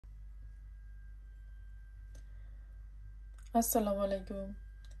আসসালামু আলাইকুম।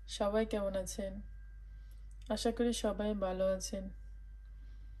 সবাই কেমন আছেন? আশা করি সবাই ভালো আছেন।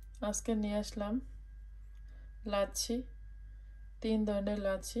 আজকে নিয়ে আসলাম লাচ্ছি। 3 ধরনের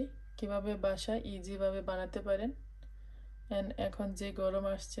লাচ্ছি কিভাবে বাসায় ইজি ভাবে বানাতে পারেন। এন্ড এখন যে গরম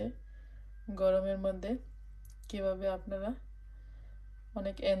আসছে, গরমের মধ্যে কিভাবে আপনারা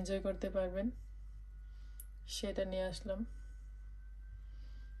অনেক এনজয় করতে পারবেন সেটা নিয়ে আসলাম।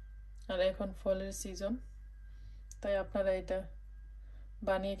 আর এখন ফলের সিজন, তাই আপনারা এটা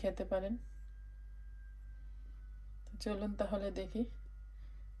বানিয়ে খেতে পারেন। চলুন তাহলে দেখি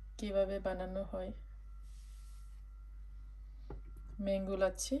কিভাবে বানানো হয়। ম্যাঙ্গো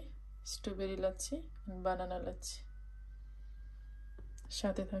লাচ্ছি, স্ট্রবেরি লাচ্ছি, বানানা লাচ্ছি।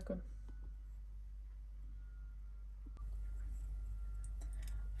 সাথে থাকুন।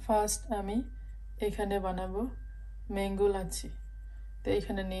 ফার্স্ট আমি এখানে বানাবো ম্যাঙ্গো লাচ্ছি। তো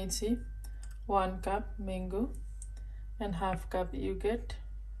এখানে নিয়েছি 1 cup mango and half cup yogurt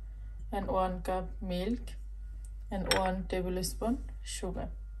and 1 cup milk and 1 tablespoon sugar.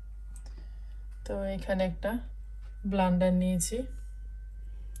 তো এখানে একটা ব্লেন্ডার নিয়েছি।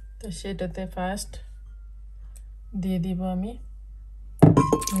 তো সেটাতে ফার্স্ট দিয়ে দিব আমি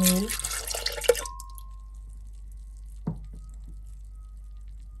মিল্ক,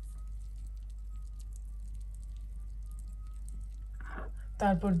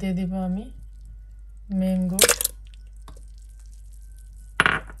 তারপর দিয়ে দিব আমি ম্যাঙ্গো,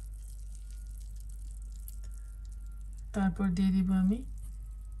 তারপর দিয়ে দিব আমি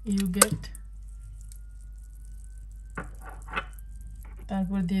ইয়োগার্ট,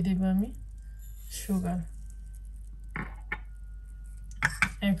 তারপর দিয়ে দিব আমি সুগার।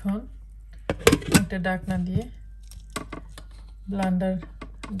 এখন একটা ঢাকনা দিয়ে ব্লেন্ডার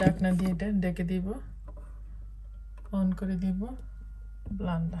ঢাকনা দিয়ে এটা ঢেকে দিব, অন করে দিব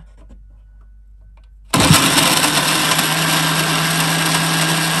ব্লেন্ডার।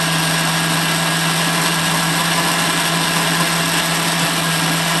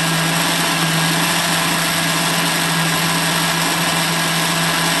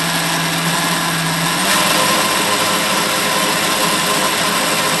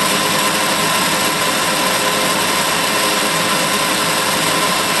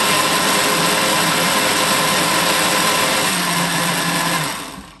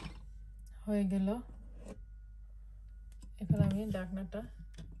 হয়ে গেল। এখন আমি ঢাকনাটা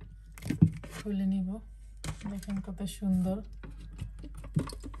খুলে নিব। দেখেন কত সুন্দর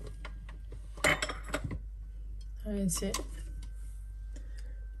হয়েছে,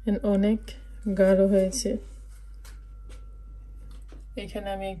 অনেক গাঢ় হয়েছে। এখানে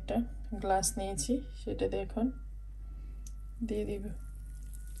আমি একটা গ্লাস নিয়েছি, সেটা দেখুন দিয়ে দিব।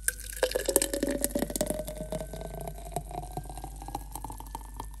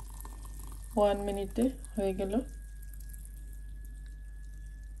 ওয়ান মিনিটে হয়ে গেল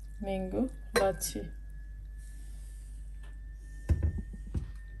ম্যাঙ্গো লাচ্ছি।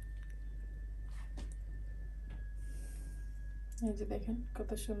 এই যে দেখেন কত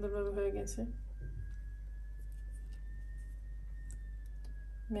সুন্দরভাবে হয়ে গেছে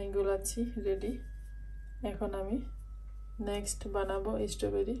ম্যাঙ্গো লাচ্ছি রেডি। এখন আমি নেক্সট বানাবো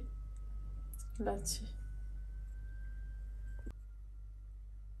স্ট্রবেরি লাচ্ছি।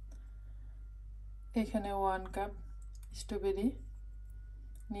 এখানে 1 কাপ স্ট্রবেরি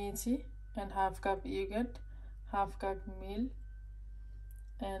নিয়েছি and half cup yogurt, half cup milk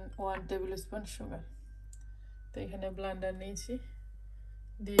and 1 tablespoon sugar. তো এখানে ব্লেন্ডার নিয়েছি,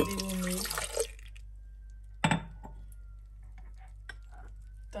 দিয়ে দিব মিল্ক,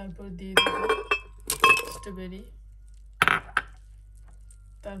 তারপর দিয়ে দিব স্ট্রবেরি,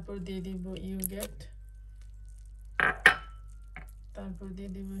 তারপর দিয়ে দিব ইয়োগার্ট, তারপর দিয়ে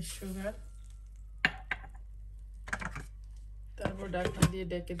দিব সুগার, তারপর ঢাকনা দিয়ে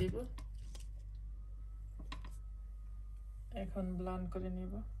ঢেকে দিব। এখন ব্লেন্ড করে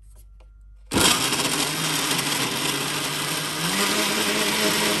নিব।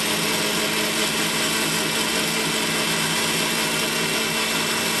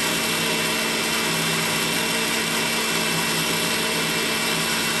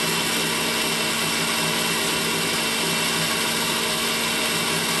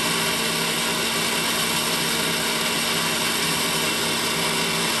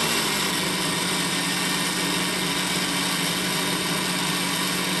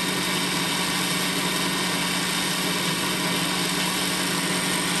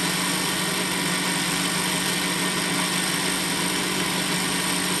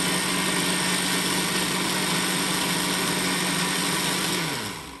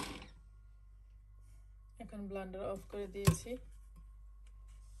 এখন ব্লেন্ডার অফ করে দিয়েছি।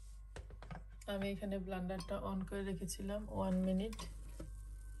 আমি এখানে ব্লেন্ডারটা অন করে রেখেছিলাম 1 মিনিট।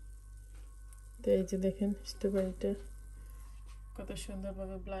 তো এই যে দেখেন স্ট্রবেরিটা কত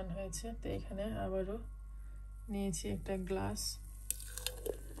সুন্দরভাবে ব্লেন্ড হয়েছে। তো এখানে আবারও নিয়েছি একটা গ্লাস।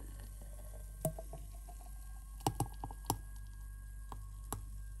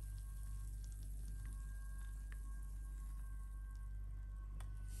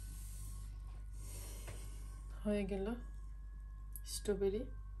 হয়ে গেল স্ট্রবেরি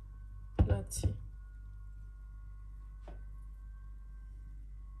লাচ্ছি।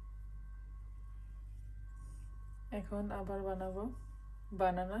 এখন আবার বানাবো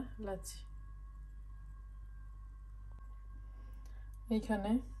বানানা লাচ্ছি।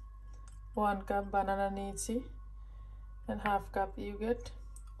 এখানে 1 কাপ বানানা নিয়েছি, and half cup yogurt,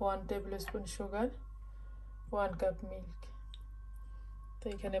 1 tablespoon sugar, 1 cup milk. তো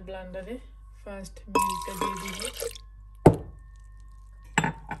এখানে ব্লেন্ডারে ফার্স্ট মিল্কটা দিয়ে দিব,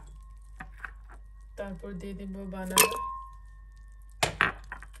 তারপর দিয়ে দিব বানানা,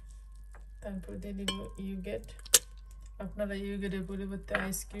 তারপর দিয়ে দিব ইয়োগurt। আপনারা ইয়োগর্টের পরিবর্তে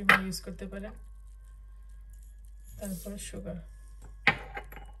আইসক্রিম ইউজ করতে পারেন। তারপর সুগার।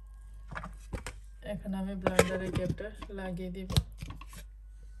 এখন আমি ব্লেন্ডারের ক্যাপটা লাগিয়ে দিব।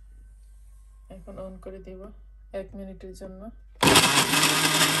 এখন অন করে দিব 1 মিনিটের জন্য।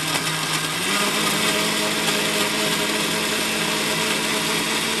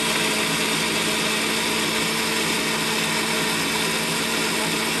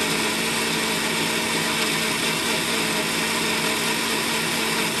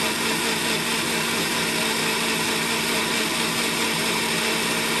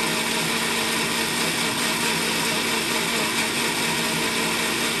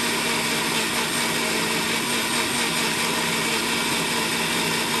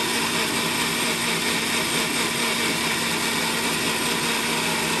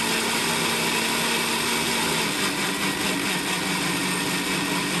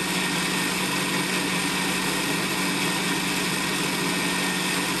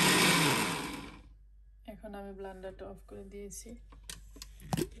 এখন আমি ব্লেন্ডারটা অফ করে দিয়েছি।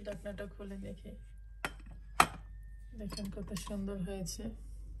 ঢাকনাটা খুলে দেখি, দেখেন কত সুন্দর হয়েছে।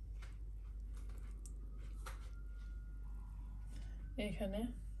 এখানে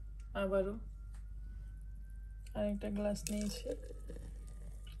আবারও আরেকটা গ্লাস নিয়েছি।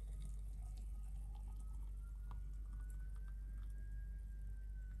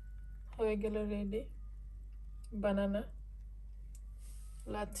 হয়ে গেল রেডি বানানা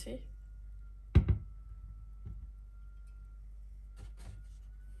লাচ্ছি।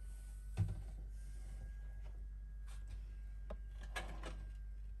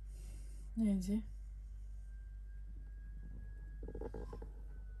 এই যে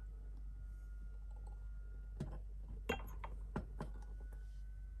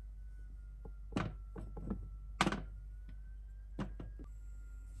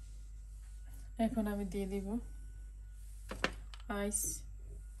এখন আমি দিয়ে দিব আইস।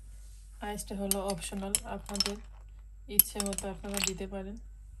 আইসটা হলো অপশনাল, আপনাদের ইচ্ছে মতো আপনারা দিতে পারেন।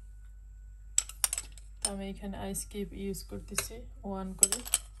 আমি এখানে আইস কিউব ইউজ করতেছি 1 করে।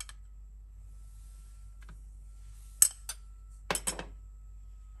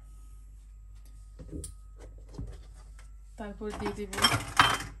 তারপর দিয়ে দিব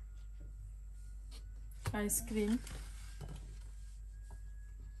আইসক্রিম।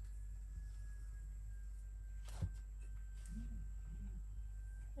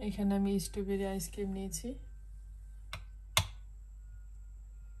 এখানে আমি স্ট্রবেরি আইসক্রিম নিয়েছি,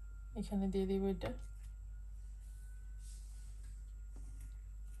 এখানে দিয়ে দিব এটা।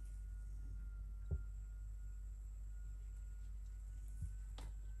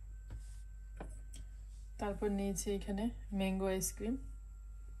 তারপর নিয়েছি এখানে ম্যাঙ্গো আইসক্রিম,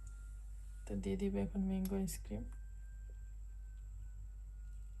 তো দিয়ে দিব এখন ম্যাঙ্গো আইসক্রিম।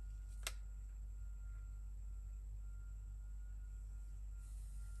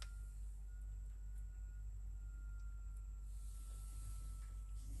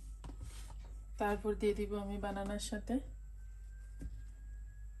 তারপর দিয়ে দিব আমি বানানার সাথে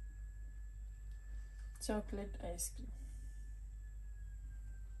চকলেট আইসক্রিম।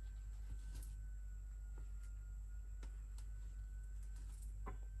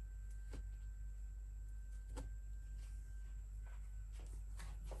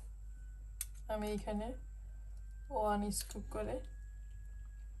 আমি এখানে 1 স্কুপ করে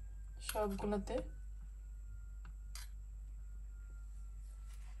সবগুলোতে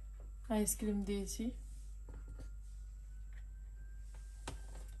আইসক্রিম দিয়েছি।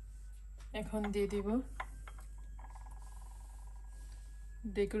 এখন দিয়ে দিব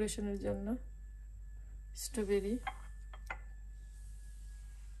ডেকোরেশনের জন্য স্ট্রবেরি।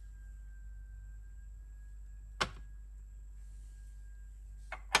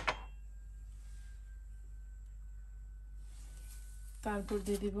 তারপর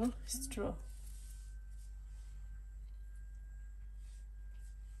দিয়ে দিব স্ট্র।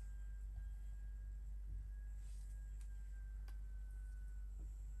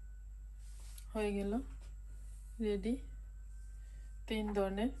 হয়ে গেল রেডি 3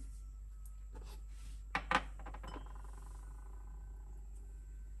 ধরনের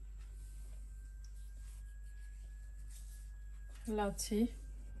লাচ্ছি।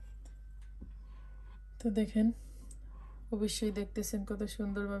 তো দেখেন, অবশ্যই দেখতেছেন কত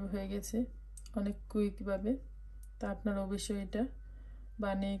সুন্দরভাবে হয়ে গেছে, অনেক কুইকভাবে। তা আপনারা অবশ্যই এটা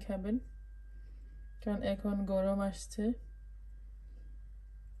বানিয়ে খাবেন, কারণ এখন গরম আসছে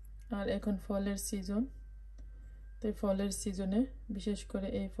আর এখন ফলের সিজন। তাই ফলের সিজনে বিশেষ করে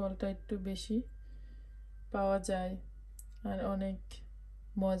এই ফলটা একটু বেশি পাওয়া যায় আর অনেক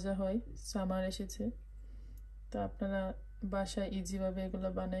মজা হয়। সামার এসেছে, তা আপনারা বাসায় ইজিভাবে এগুলো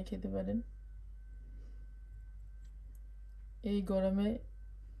বানিয়ে খেতে পারেন। এই গরমে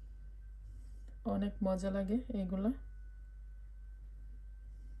অনেক মজা লাগে এগুলো।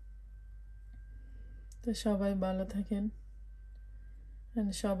 তো সবাই ভালো থাকেন,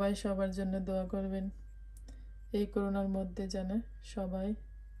 সবাই সবার জন্য দোয়া করবেন। এই করোনার মধ্যে যেন সবাই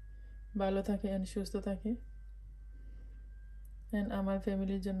ভালো থাকে আর সুস্থ থাকে। আমার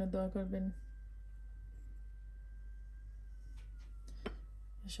ফ্যামিলির জন্য দোয়া করবেন।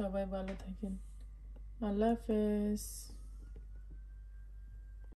 সবাই ভালো থাকেন। আল্লাহ হাফেজ।